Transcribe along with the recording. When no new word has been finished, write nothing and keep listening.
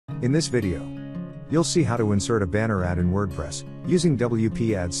In this video, you'll see how to insert a banner ad in WordPress using WP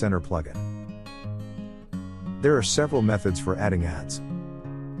AdCenter plugin. There are several methods for adding ads.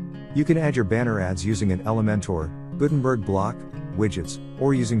 You can add your banner ads using an Elementor, Gutenberg block, widgets,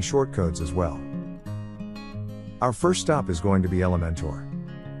 or using shortcodes as well. Our first stop is going to be Elementor.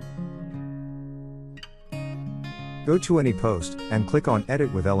 Go to any post and click on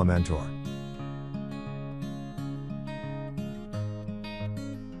Edit with Elementor.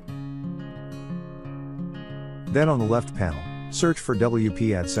 Then on the left panel, search for WP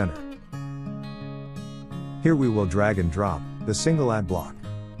AdCenter. Here we will drag and drop the single ad block.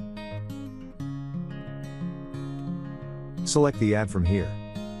 Select the ad from here.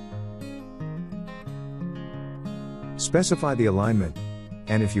 Specify the alignment,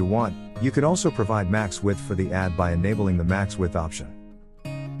 and if you want, you can also provide max width for the ad by enabling the max width option.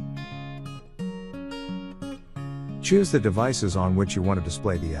 Choose the devices on which you want to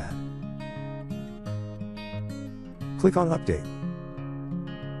display the ad. Click on Update.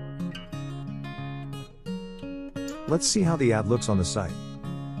 Let's see how the ad looks on the site.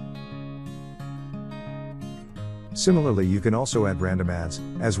 Similarly, you can also add random ads,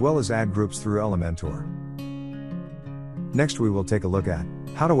 as well as ad groups through Elementor. Next we will take a look at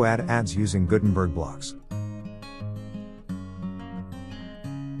how to add ads using Gutenberg blocks.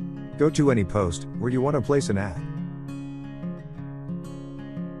 Go to any post where you want to place an ad.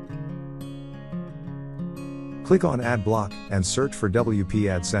 Click on Add Block and search for WP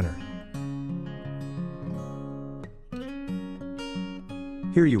AdCenter.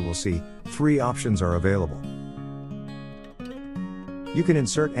 Here you will see 3 options are available. You can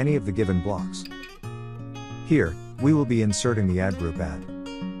insert any of the given blocks. Here, we will be inserting the ad group ad.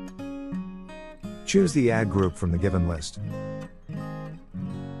 Choose the ad group from the given list.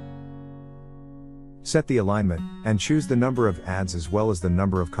 Set the alignment, and choose the number of ads as well as the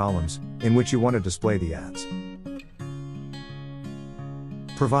number of columns in which you want to display the ads.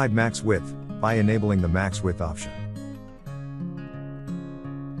 Provide max width by enabling the max width option.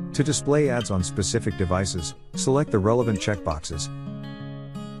 To display ads on specific devices, select the relevant checkboxes.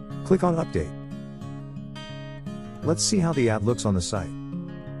 Click on Update. Let's see how the ad looks on the site.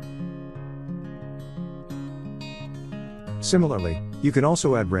 Similarly, you can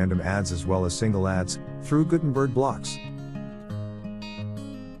also add random ads as well as single ads through Gutenberg blocks.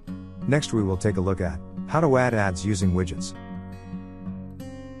 Next we will take a look at how to add ads using widgets.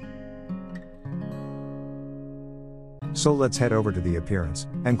 So let's head over to the appearance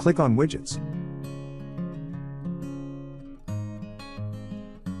and click on Widgets.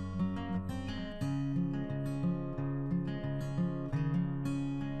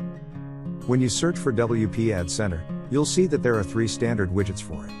 When you search for WP AdCenter, you'll see that there are 3 standard widgets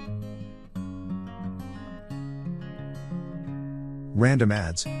for it. Random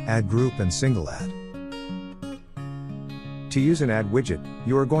ads, ad group and single ad. To use an ad widget,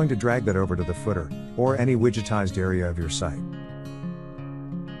 you are going to drag that over to the footer, or any widgetized area of your site.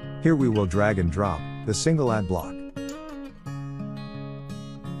 Here we will drag and drop the single ad block.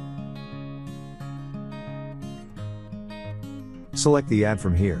 Select the ad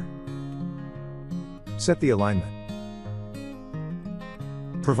from here. Set the alignment.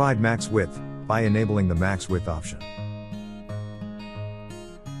 Provide max width by enabling the max width option.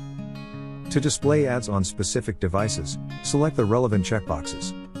 To display ads on specific devices, select the relevant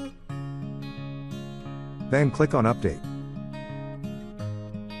checkboxes. Then click on Update.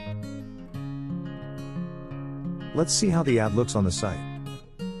 Let's see how the ad looks on the site.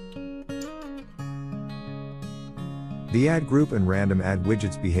 The ad group and random ad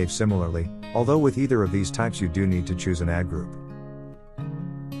widgets behave similarly, although with either of these types you do need to choose an ad group.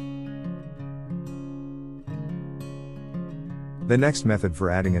 The next method for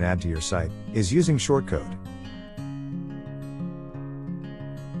adding an ad to your site is using shortcode.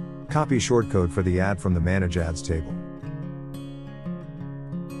 Copy shortcode for the ad from the Manage Ads table.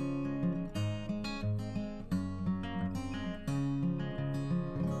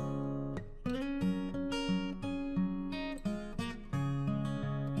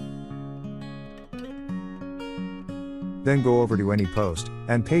 Then go over to any post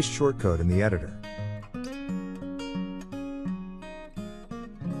and paste shortcode in the editor.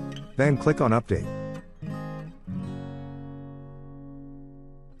 Then click on Update.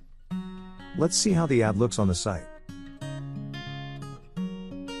 Let's see how the ad looks on the site.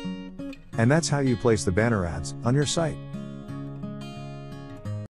 And that's how you place the banner ads on your site.